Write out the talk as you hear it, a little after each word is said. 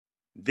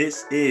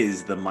This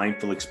is the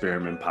Mindful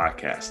Experiment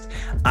Podcast.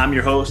 I'm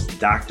your host,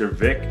 Dr.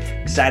 Vic.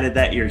 Excited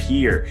that you're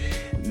here.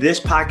 This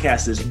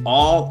podcast is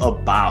all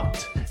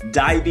about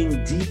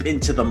diving deep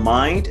into the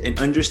mind and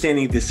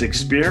understanding this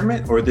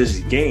experiment or this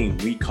game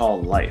we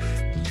call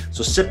life.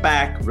 So sit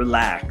back,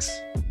 relax,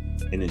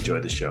 and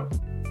enjoy the show.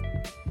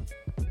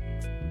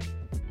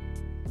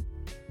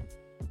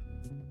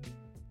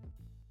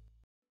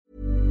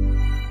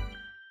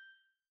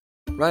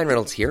 Ryan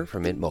Reynolds here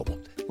from Mint Mobile.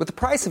 With the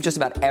price of just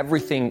about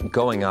everything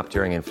going up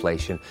during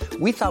inflation,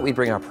 we thought we'd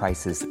bring our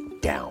prices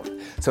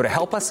down. So to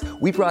help us,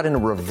 we brought in a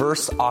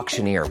reverse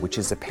auctioneer, which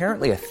is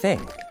apparently a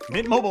thing.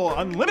 Mint Mobile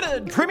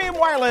Unlimited Premium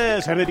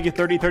Wireless. How to get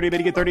 30, 30, bit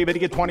to get 30, bit to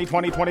get 20,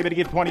 20, 20, bit to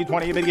get 20,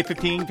 20, bit to get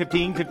 15,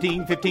 15,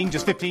 15, 15,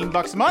 just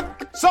 $15 a month?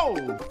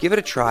 Sold! Give it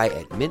a try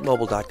at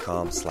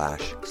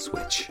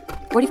mintmobile.com/switch.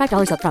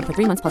 $45 up front for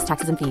 3 months plus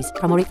taxes and fees.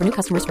 Promo rate for new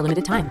customers for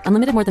limited time.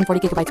 Unlimited more than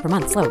 40 gigabytes per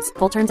month. Slows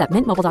full terms at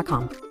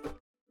mintmobile.com.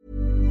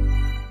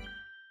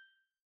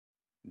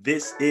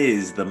 This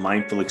is the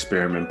Mindful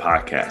Experiment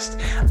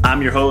Podcast.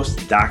 I'm your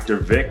host, Dr.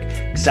 Vic.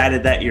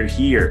 Excited that you're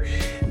here.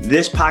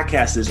 This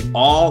podcast is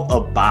all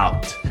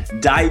about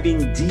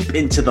diving deep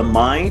into the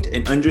mind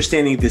and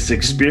understanding this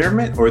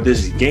experiment or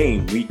this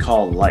game we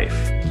call life.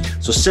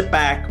 So sit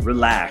back,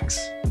 relax,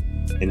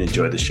 and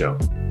enjoy the show.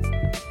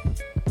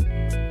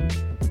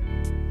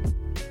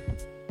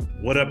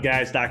 What up,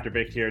 guys? Dr.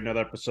 Vic here. Another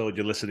episode.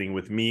 You're listening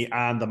with me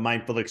on the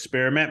Mindful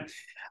Experiment.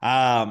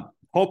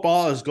 Hope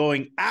all is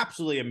going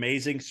absolutely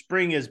amazing.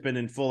 Spring has been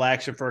in full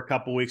action for a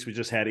couple weeks. We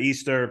just had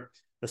Easter,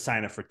 the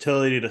sign of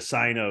fertility, the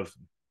sign of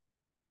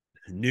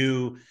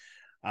new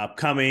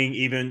upcoming,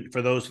 even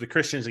for those of the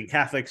Christians and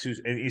Catholics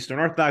and Eastern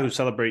Orthodox who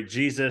celebrate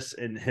Jesus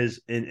in his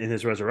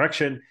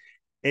resurrection.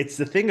 It's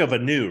the thing of a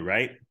new,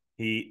 right?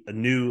 A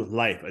new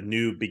life, a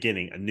new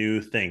beginning, a new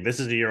thing. This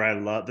is the year I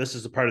love. This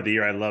is the part of the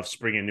year I love,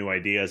 springing new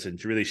ideas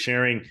and really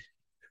sharing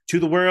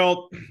to the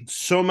world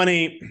so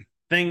many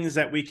things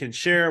that we can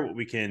share, what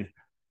we can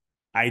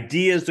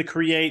ideas to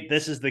create.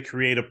 This is the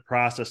creative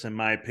process, in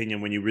my opinion,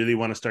 when you really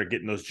want to start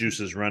getting those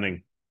juices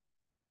running.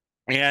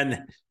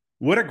 And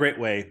what a great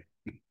way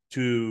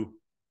to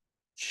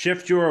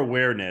shift your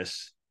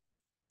awareness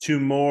to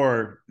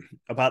more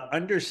about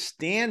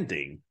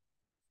understanding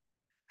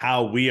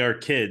how we are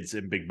kids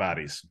in big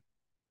bodies,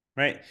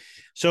 right?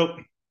 So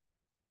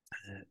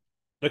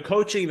the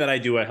coaching that I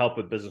do, I help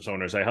with business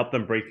owners. I help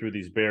them break through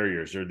these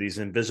barriers or these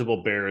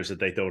invisible barriers that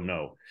they don't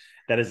know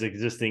that is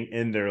existing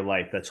in their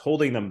life, that's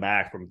holding them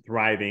back from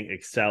thriving,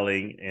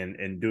 excelling,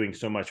 and doing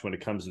so much when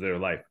it comes to their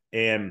life.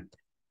 And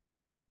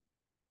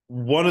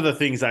one of the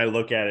things I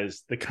look at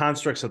is the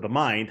constructs of the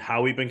mind,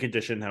 how we've been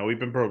conditioned, how we've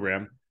been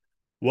programmed,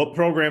 what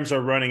programs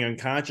are running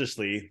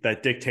unconsciously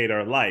that dictate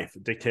our life,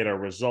 dictate our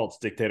results,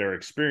 dictate our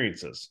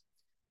experiences.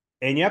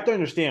 And you have to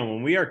understand,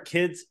 when we are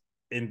kids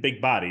in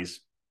big bodies,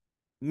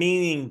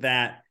 meaning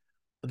that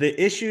the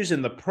issues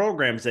and the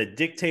programs that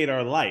dictate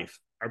our life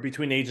are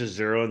between ages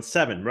 0 and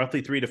 7.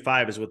 Roughly 3 to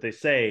 5 is what they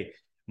say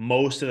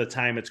most of the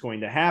time it's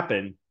going to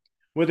happen.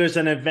 Where there's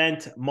an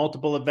event,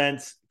 multiple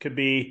events could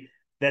be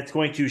that's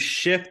going to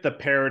shift the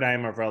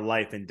paradigm of our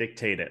life and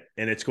dictate it.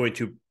 And it's going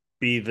to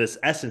be this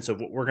essence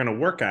of what we're going to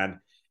work on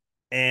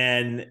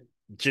and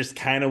just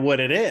kind of what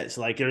it is.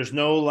 Like there's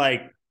no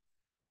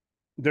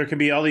there can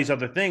be all these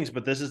other things,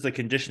 but this is the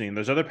conditioning.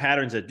 There's other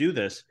patterns that do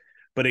this,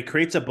 but it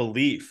creates a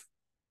belief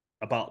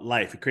about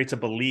life. It creates a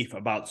belief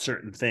about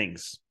certain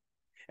things.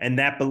 And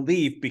that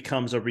belief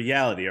becomes a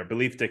reality. Our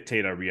beliefs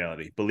dictate our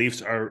reality.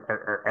 Beliefs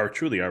are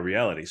truly our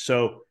reality.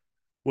 So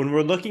when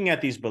we're looking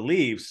at these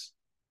beliefs,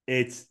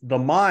 it's the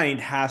mind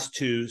has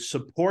to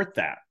support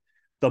that.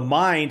 The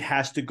mind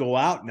has to go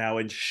out now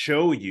and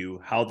show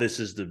you how this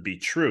is to be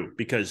true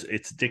because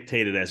it's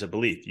dictated as a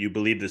belief. You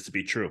believe this to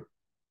be true.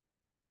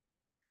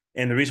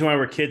 And the reason why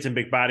we're kids in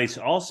big bodies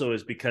also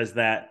is because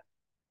that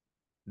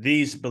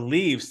these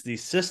beliefs,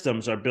 these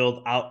systems are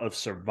built out of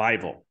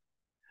survival.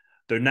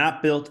 They're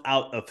not built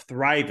out of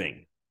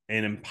thriving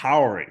and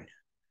empowering.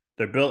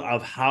 They're built out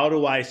of how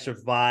do I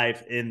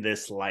survive in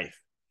this life?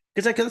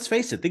 Because let's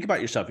face it, think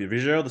about yourself. If you're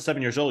 0 to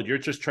 7 years old, you're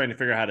just trying to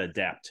figure out how to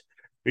adapt.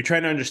 You're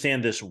trying to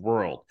understand this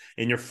world.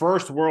 And your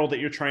first world that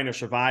you're trying to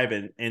survive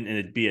in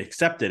and be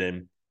accepted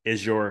in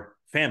is your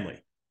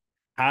family.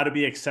 How to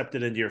be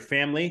accepted into your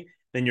family,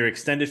 then your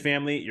extended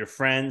family, your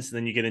friends,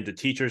 then you get into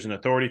teachers and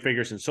authority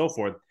figures and so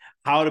forth.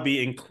 How to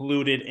be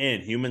included in.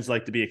 Humans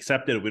like to be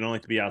accepted. We don't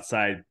like to be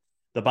outside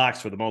the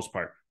box for the most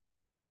part.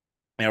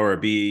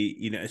 Or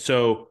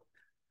so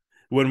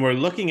when we're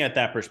looking at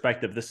that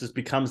perspective, this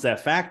becomes that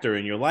factor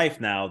in your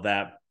life now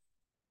that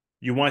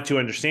you want to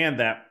understand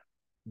that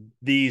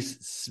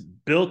these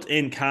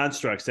built-in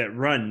constructs that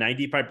run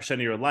 95% of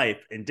your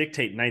life and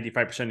dictate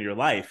 95% of your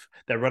life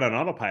that run on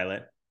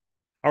autopilot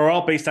are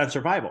all based on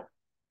survival.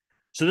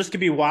 So this could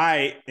be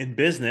why in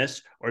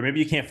business, or maybe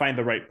you can't find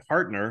the right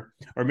partner,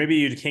 or maybe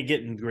you can't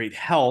get in great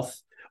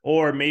health,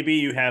 or maybe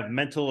you have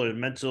mental,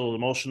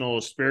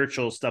 emotional,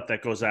 spiritual stuff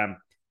that goes on.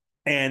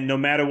 And no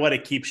matter what,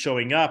 it keeps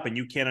showing up, and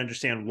you can't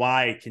understand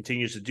why it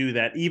continues to do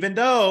that, even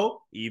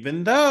though,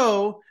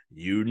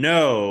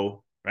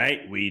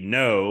 right? We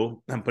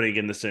know, I'm putting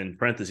in this in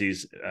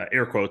parentheses,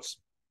 air quotes,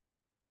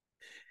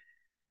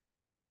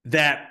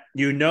 that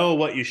you know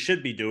what you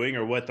should be doing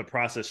or what the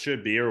process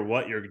should be or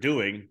what you're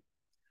doing,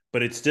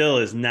 but it still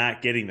is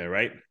not getting there,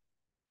 right?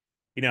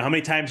 You know, how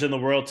many times in the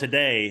world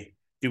today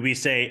do we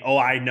say, oh,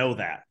 I know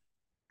that.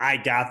 I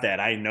got that.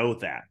 I know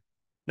that.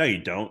 No, you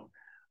don't.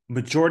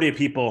 Majority of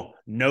people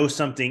know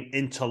something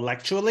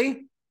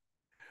intellectually,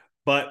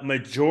 but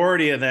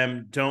majority of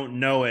them don't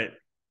know it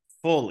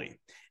fully.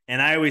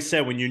 And I always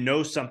said, when you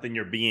know something,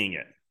 you're being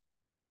it.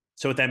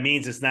 So what that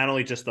means is not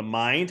only just the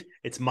mind,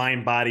 it's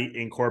mind, body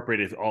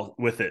incorporated all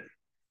with it.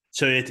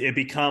 So it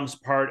becomes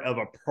part of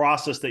a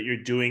process that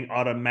you're doing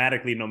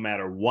automatically, no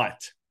matter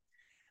what.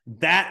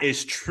 That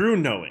is true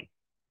knowing.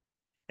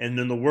 And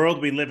in the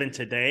world we live in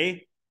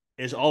today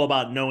is all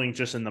about knowing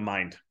just in the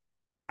mind.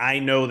 I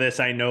know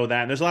this, I know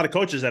that. And there's a lot of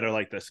coaches that are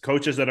like this,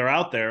 coaches that are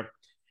out there.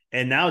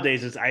 And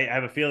nowadays, I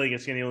have a feeling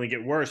it's going to only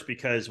get worse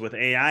because with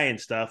AI and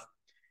stuff,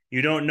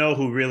 you don't know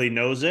who really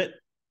knows it,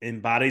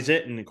 embodies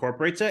it, and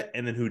incorporates it,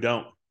 and then who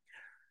don't.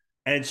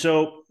 And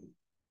so,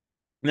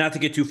 not to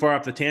get too far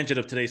off the tangent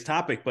of today's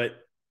topic, but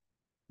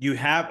you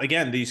have,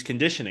 again, these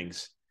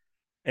conditionings.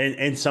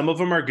 And some of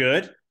them are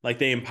good, like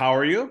they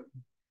empower you.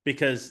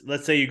 Because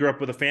let's say you grew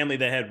up with a family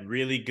that had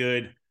really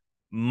good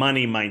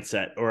money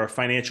mindset or a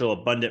financial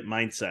abundant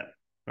mindset,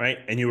 right?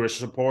 And you were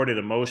supported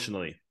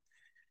emotionally.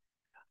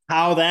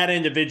 How that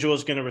individual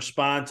is going to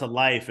respond to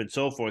life and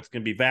so forth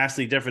can be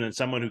vastly different than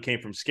someone who came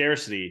from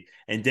scarcity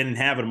and didn't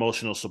have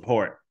emotional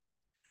support,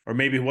 or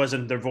maybe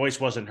their voice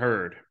wasn't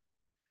heard,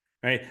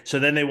 right? So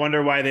then they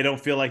wonder why they don't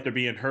feel like they're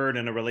being heard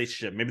in a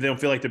relationship. Maybe they don't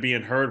feel like they're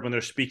being heard when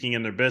they're speaking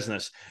in their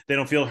business. They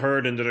don't feel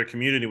heard into their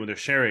community when they're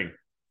sharing.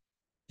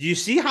 Do you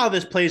see how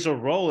this plays a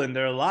role in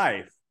their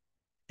life?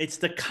 It's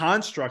the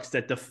constructs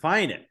that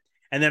define it.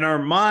 And then our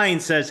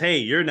mind says, hey,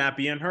 you're not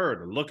being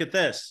heard. Look at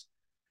this.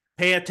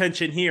 Pay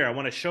attention here. I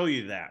want to show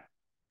you that.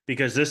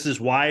 Because this is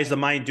why is the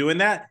mind doing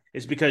that?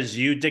 It's because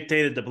you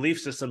dictated the belief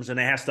systems and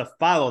it has to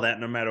follow that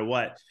no matter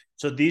what.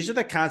 So these are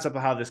the concept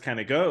of how this kind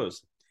of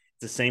goes.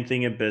 It's the same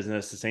thing in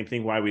business, the same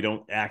thing why we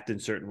don't act in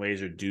certain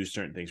ways or do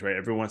certain things, right?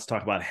 Everyone wants to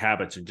talk about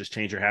habits and just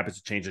change your habits,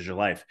 it changes your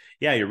life.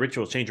 Yeah, your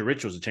rituals, change your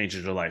rituals, it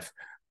changes your life.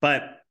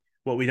 But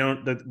what we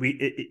don't,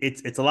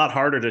 it's a lot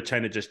harder to try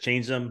to just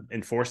change them,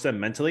 enforce them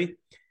mentally,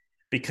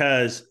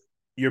 because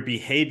your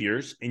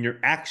behaviors and your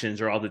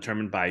actions are all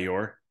determined by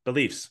your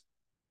beliefs.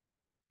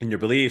 And your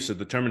beliefs are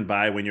determined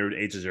by when you're at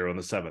age 0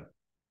 and 7.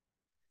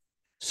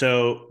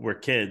 So we're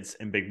kids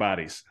in big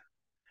bodies.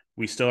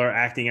 We still are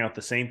acting out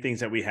the same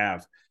things that we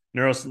have.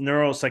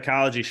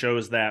 Neuropsychology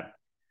shows that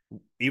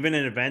even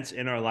in events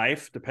in our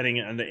life, depending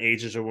on the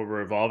ages of where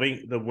we're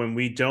evolving, that when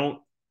we don't,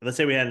 let's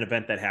say we had an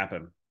event that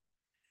happened,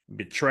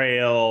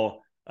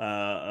 betrayal,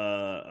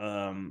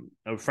 a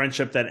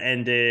friendship that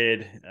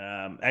ended,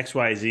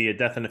 XYZ, a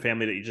death in the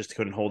family that you just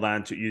couldn't hold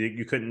on to,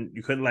 you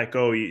couldn't let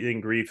go, you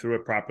didn't grieve through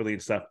it properly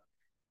and stuff.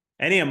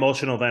 Any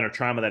emotional event or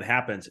trauma that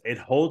happens, it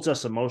holds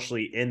us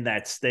emotionally in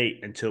that state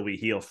until we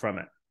heal from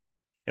it.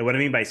 And what I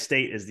mean by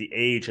state is the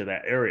age of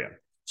that area.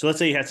 So let's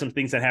say you had some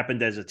things that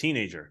happened as a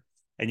teenager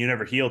and you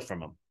never healed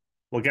from them.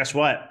 Well, guess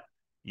what?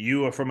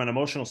 You are, from an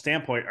emotional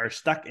standpoint, are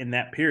stuck in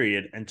that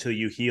period until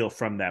you heal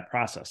from that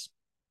process.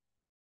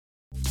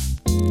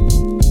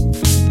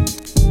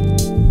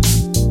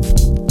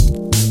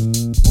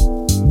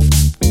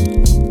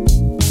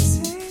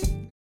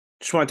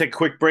 Just want to take a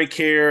quick break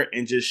here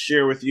and just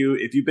share with you,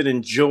 if you've been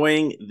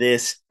enjoying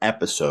this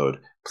episode,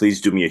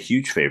 please do me a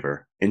huge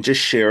favor and just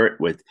share it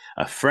with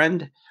a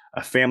friend,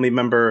 a family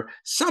member,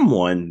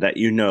 someone that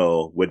you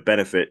know would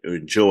benefit or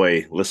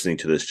enjoy listening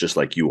to this just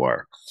like you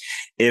are.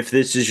 If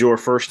this is your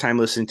first time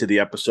listening to the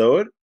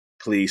episode,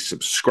 please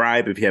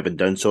subscribe if you haven't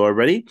done so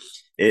already.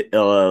 It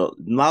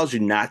allows you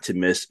not to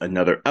miss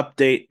another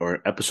update or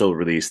episode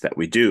release that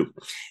we do.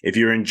 If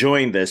you're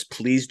enjoying this,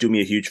 please do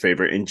me a huge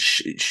favor and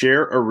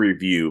share a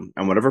review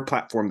on whatever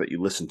platform that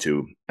you listen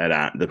to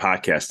at the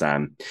podcast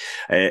on.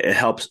 It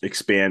helps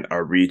expand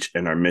our reach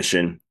and our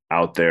mission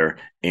out there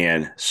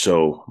and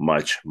so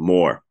much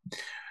more.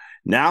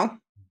 Now,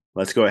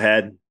 let's go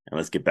ahead and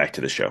let's get back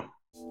to the show.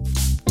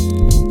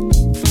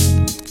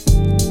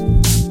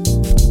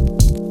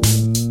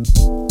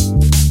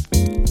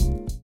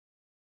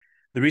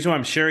 The reason why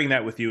I'm sharing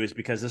that with you is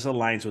because this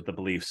aligns with the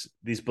beliefs.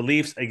 These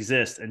beliefs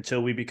exist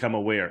until we become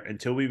aware,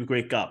 until we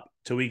wake up,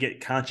 until we get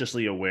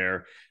consciously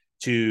aware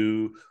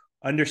to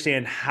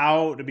understand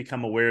how to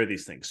become aware of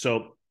these things.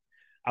 So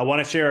I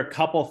want to share a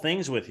couple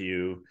things with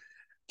you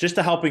just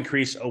to help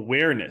increase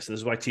awareness. This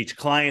is what I teach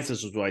clients.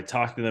 This is what I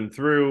talk to them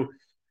through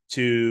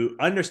to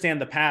understand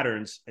the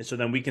patterns. And so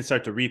then we can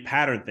start to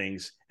repattern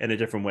things in a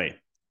different way.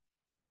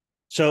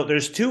 So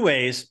there's two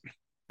ways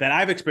that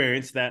I've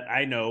experienced, that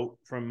I know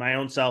from my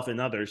own self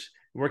and others,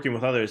 working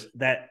with others,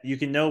 that you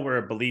can know where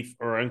a belief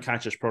or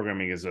unconscious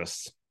programming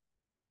exists.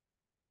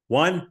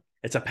 One,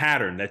 it's a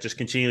pattern that just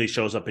continually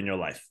shows up in your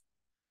life.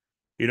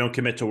 You don't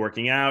commit to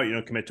working out. You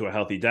don't commit to a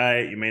healthy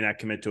diet. You may not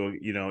commit to,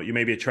 you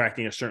may be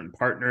attracting a certain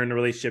partner in a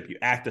relationship. You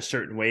act a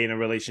certain way in a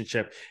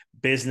relationship.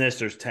 Business,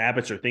 there's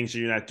habits or things that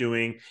you're not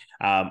doing.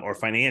 Or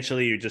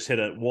financially, you just hit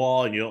a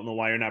wall and you don't know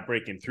why you're not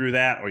breaking through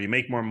that. Or you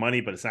make more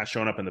money, but it's not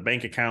showing up in the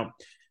bank account.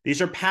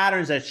 These are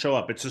patterns that show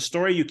up. It's a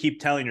story you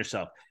keep telling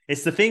yourself.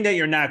 It's the thing that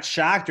you're not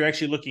shocked. You're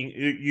actually looking,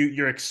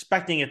 you're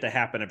expecting it to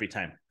happen every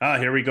time. Oh,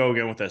 here we go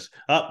again with this.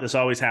 Oh, this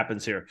always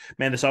happens here.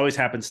 Man, this always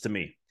happens to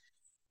me.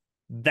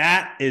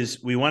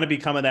 We want to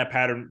become of that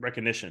pattern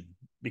recognition,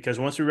 because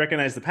once we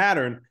recognize the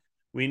pattern,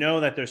 we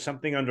know that there's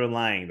something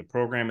underlying. The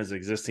program is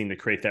existing to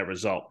create that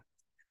result.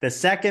 The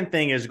second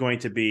thing is going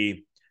to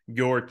be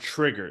your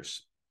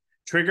triggers.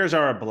 Triggers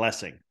are a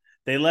blessing.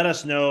 They let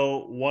us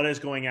know what is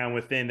going on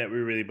within that we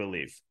really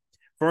believe.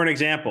 For an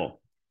example,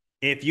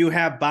 if you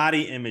have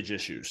body image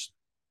issues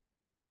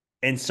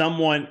and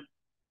someone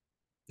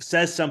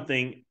says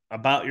something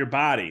about your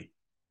body,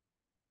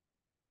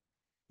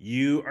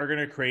 you are going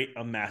to create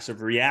a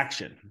massive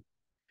reaction.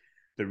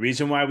 The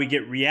reason why we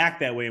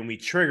react that way and we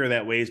trigger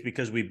that way is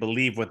because we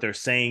believe what they're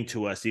saying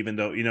to us, even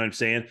though, you know what I'm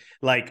saying?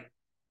 Like,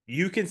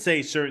 you can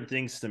say certain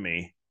things to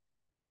me.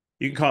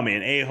 You can call me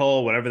an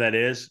a-hole, whatever that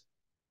is.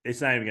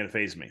 It's not even going to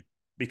faze me.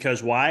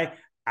 Because why?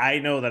 I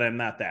know that I'm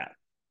not that.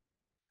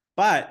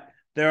 But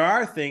there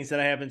are things that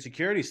I have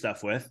insecurity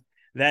stuff with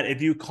that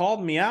if you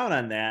called me out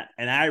on that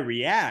and I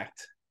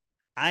react,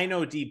 I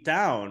know deep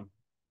down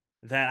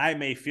that I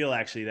may feel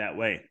actually that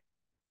way.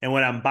 And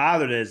what I'm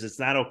bothered is it's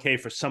not okay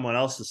for someone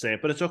else to say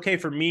it, but it's okay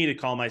for me to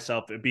call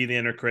myself, be the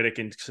inner critic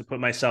and put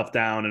myself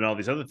down and all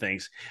these other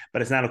things,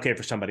 but it's not okay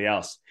for somebody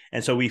else.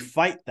 And so we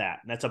fight that.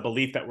 And that's a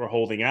belief that we're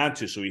holding on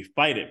to. So we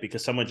fight it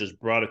because someone just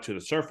brought it to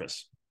the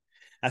surface.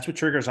 That's what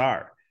triggers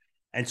are.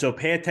 And so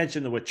pay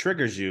attention to what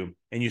triggers you,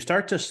 and you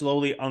start to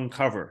slowly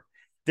uncover.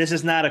 This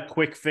is not a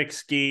quick fix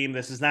scheme.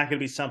 This is not going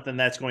to be something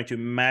that's going to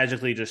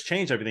magically just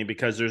change everything,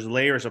 because there's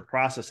layers of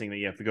processing that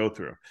you have to go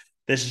through.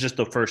 This is just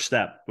the first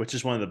step, which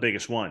is one of the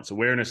biggest ones.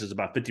 Awareness is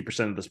about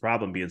 50% of this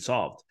problem being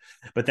solved.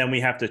 But then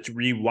we have to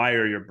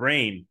rewire your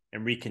brain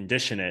and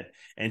recondition it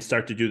and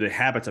start to do the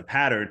habits of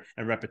pattern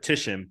and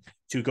repetition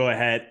to go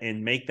ahead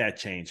and make that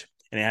change.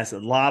 And it has a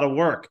lot of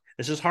work.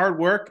 This is hard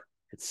work.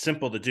 It's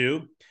simple to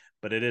do,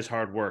 but it is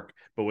hard work.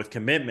 But with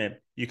commitment,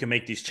 you can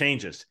make these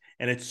changes.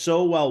 And it's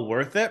so well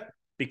worth it,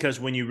 because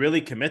when you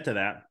really commit to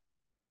that,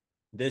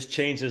 this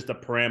changes the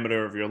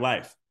parameter of your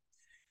life.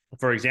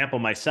 For example,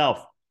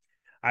 myself,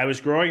 I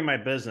was growing my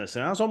business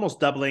and I was almost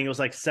doubling. It was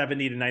like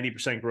 70 to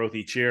 90% growth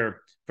each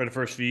year for the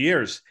first few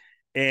years.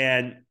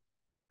 And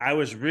I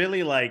was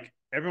really like,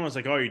 everyone's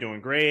like, oh, you're doing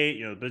great.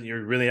 You know, you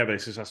really have a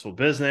successful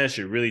business.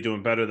 You're really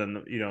doing better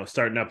than,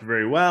 starting up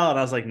very well. And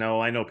I was like,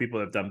 no, I know people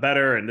have done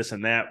better and this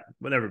and that,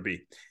 whatever it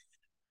be.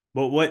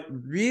 But what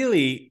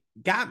really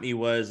got me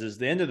is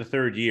the end of the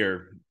third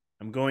year,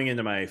 I'm going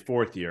into my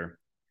fourth year,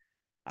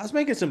 I was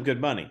making some good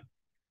money.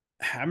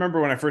 I remember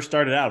when I first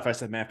started out, if I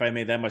said, man, if I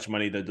made that much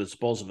money, the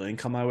disposable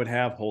income I would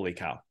have, holy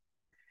cow.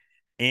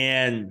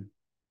 But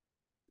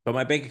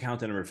my bank account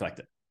didn't reflect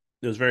it.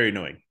 It was very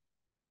annoying.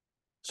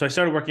 So I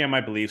started working on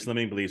my beliefs,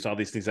 limiting beliefs, all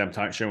these things I'm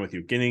sharing with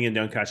you, getting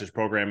into unconscious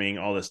programming,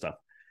 all this stuff.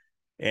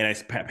 And I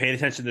paid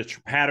attention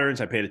to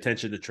patterns. I paid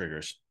attention to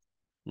triggers.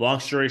 Long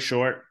story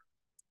short,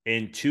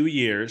 in 2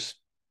 years,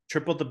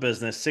 tripled the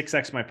business,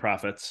 6x my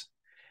profits,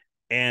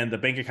 and the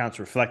bank accounts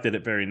reflected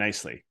it very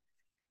nicely.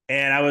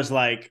 And I was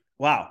like,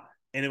 wow.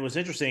 And it was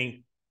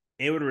interesting.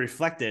 It would have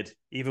reflected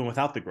even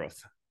without the growth.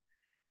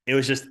 It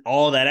was just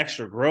all that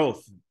extra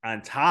growth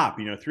on top,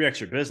 3x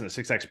your business,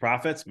 6x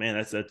profits. Man,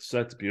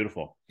 that's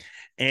beautiful.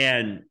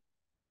 And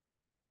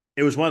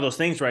it was one of those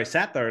things where I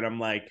sat there and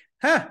I'm like,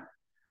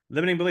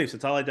 limiting beliefs.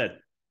 That's all I did.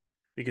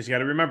 Because you got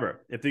to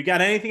remember, if you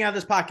got anything out of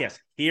this podcast,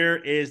 here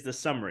is the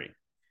summary.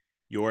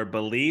 Your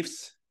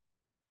beliefs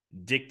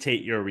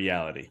dictate your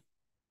reality.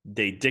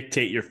 They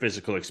dictate your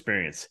physical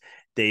experience.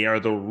 They are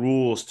the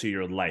rules to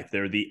your life.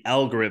 They're the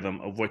algorithm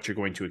of what you're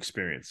going to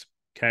experience.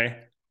 Okay.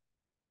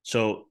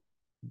 So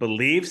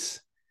beliefs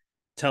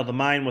tell the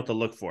mind what to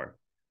look for.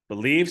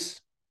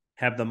 Beliefs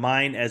have the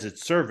mind as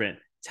its servant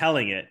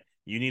telling it,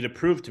 you need to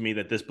prove to me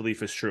that this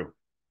belief is true.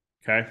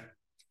 Okay.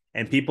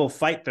 And people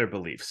fight their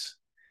beliefs.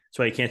 That's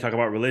why you can't talk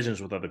about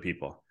religions with other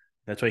people.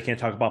 That's why you can't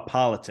talk about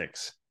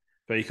politics.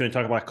 That's why you couldn't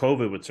talk about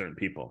COVID with certain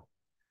people.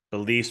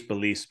 Beliefs,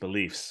 beliefs,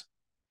 beliefs.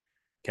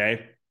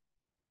 Okay.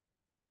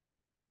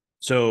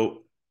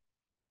 So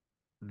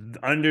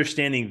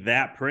understanding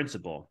that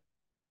principle,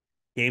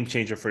 game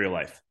changer for your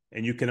life.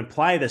 And you can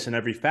apply this in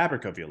every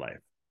fabric of your life.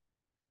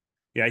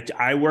 Yeah,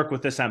 I work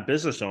with this on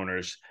business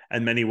owners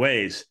in many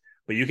ways,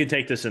 but you can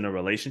take this in a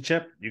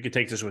relationship. You can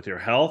take this with your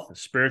health,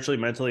 spiritually,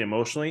 mentally,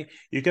 emotionally.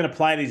 You can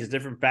apply these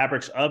different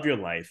fabrics of your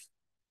life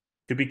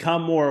to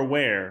become more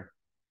aware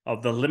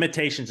of the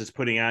limitations it's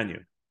putting on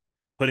you,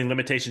 putting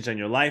limitations on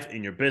your life,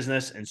 in your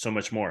business, and so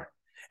much more.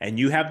 And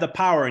you have the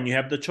power and you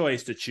have the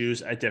choice to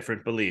choose a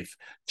different belief,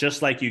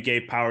 just like you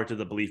gave power to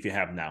the belief you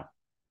have now.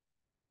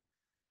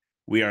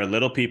 We are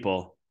little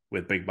people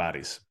with big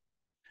bodies.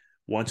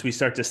 Once we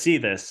start to see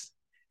this,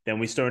 then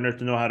we start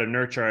to know how to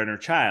nurture our inner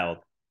child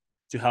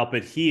to help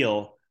it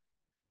heal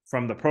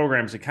from the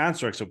programs and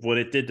constructs of what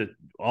it did to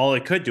all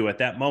it could do at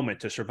that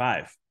moment to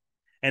survive.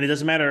 And it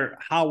doesn't matter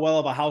how well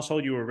of a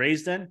household you were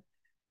raised in.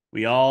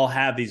 We all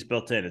have these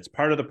built in. It's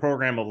part of the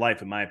program of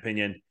life, in my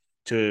opinion.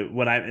 To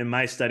what in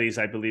my studies,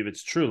 I believe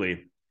it's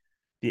truly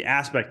the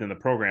aspect in the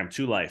program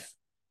to life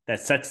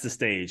that sets the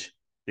stage.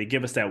 They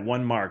give us that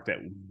one mark, that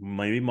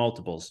maybe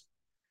multiples,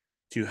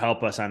 to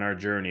help us on our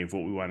journey of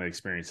what we want to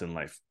experience in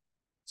life.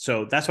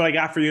 So that's what I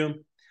got for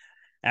you.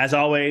 As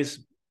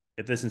always,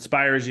 if this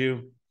inspires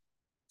you,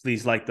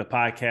 please like the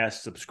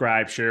podcast,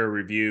 subscribe, share,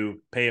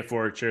 review, pay it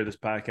forward, share this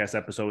podcast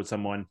episode with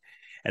someone.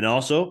 And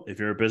also, if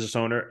you're a business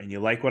owner and you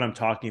like what I'm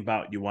talking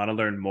about, you want to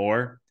learn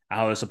more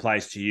how this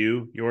applies to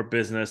you, your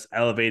business,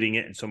 elevating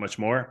it, and so much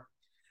more,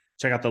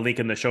 check out the link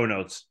in the show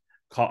notes.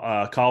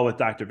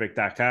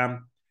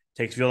 Callwithdrvic.com.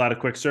 Fill out a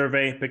quick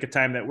survey, pick a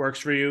time that works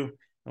for you, and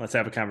let's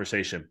have a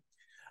conversation.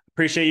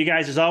 Appreciate you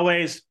guys as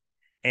always.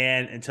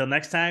 And until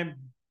next time,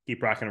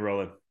 keep rocking and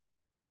rolling.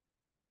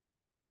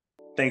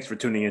 Thanks for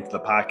tuning into the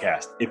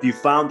podcast. If you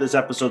found this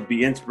episode to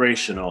be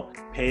inspirational,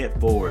 pay it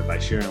forward by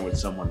sharing with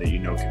someone that you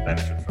know can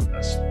benefit from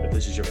this. If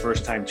this is your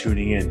first time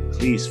tuning in,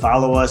 please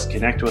follow us,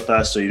 connect with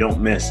us so you don't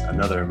miss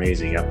another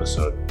amazing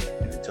episode.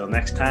 And until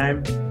next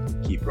time,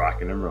 keep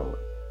rocking and rolling.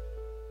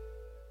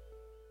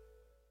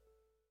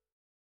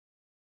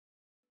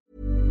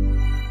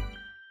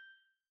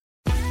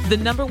 The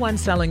 #1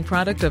 selling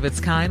product of its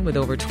kind with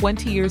over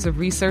 20 years of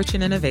research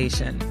and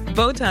innovation.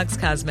 Botox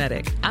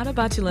Cosmetic, out of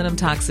botulinum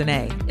toxin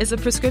A, is a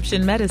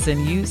prescription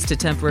medicine used to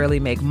temporarily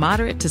make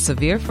moderate to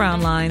severe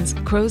frown lines,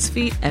 crow's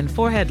feet, and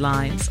forehead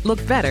lines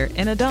look better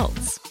in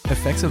adults.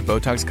 Effects of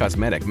Botox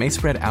Cosmetic may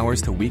spread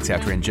hours to weeks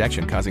after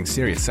injection, causing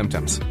serious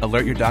symptoms.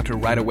 Alert your doctor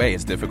right away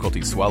as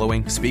difficulty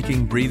swallowing,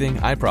 speaking, breathing,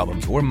 eye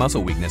problems, or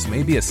muscle weakness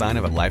may be a sign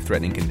of a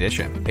life-threatening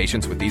condition.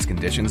 Patients with these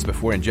conditions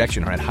before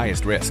injection are at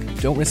highest risk.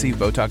 Don't receive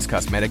Botox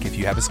Cosmetic if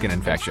you have a skin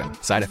infection.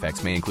 Side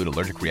effects may include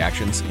allergic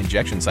reactions,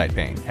 injection site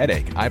pain,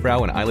 headache,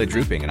 eyebrow and eyelid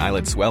drooping, and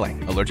eyelid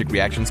swelling. Allergic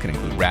reactions can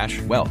include rash,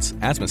 welts,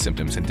 asthma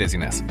symptoms, and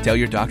dizziness. Tell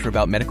your doctor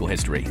about medical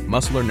history,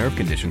 muscle or nerve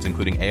conditions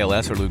including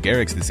ALS or Lou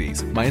Gehrig's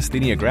disease,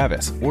 myasthenia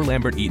gravis, or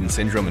Lambert-Eaton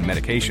syndrome and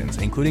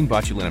medications, including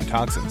botulinum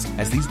toxins,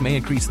 as these may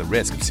increase the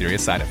risk of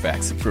serious side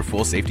effects. For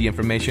full safety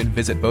information,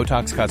 visit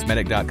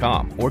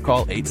BotoxCosmetic.com or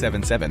call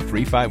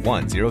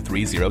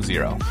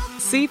 877-351-0300.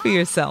 See for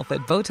yourself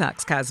at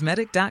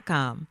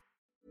BotoxCosmetic.com.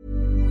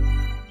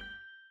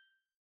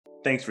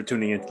 Thanks for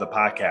tuning into the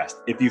podcast.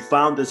 If you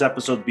found this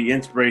episode to be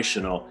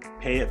inspirational,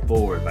 pay it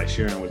forward by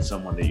sharing with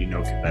someone that you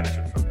know can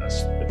benefit from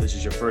this. If this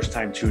is your first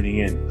time tuning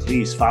in,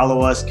 please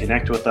follow us,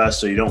 connect with us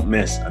so you don't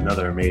miss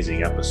another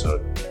amazing episode.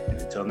 And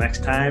until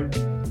next time,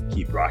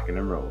 keep rocking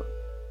and rolling.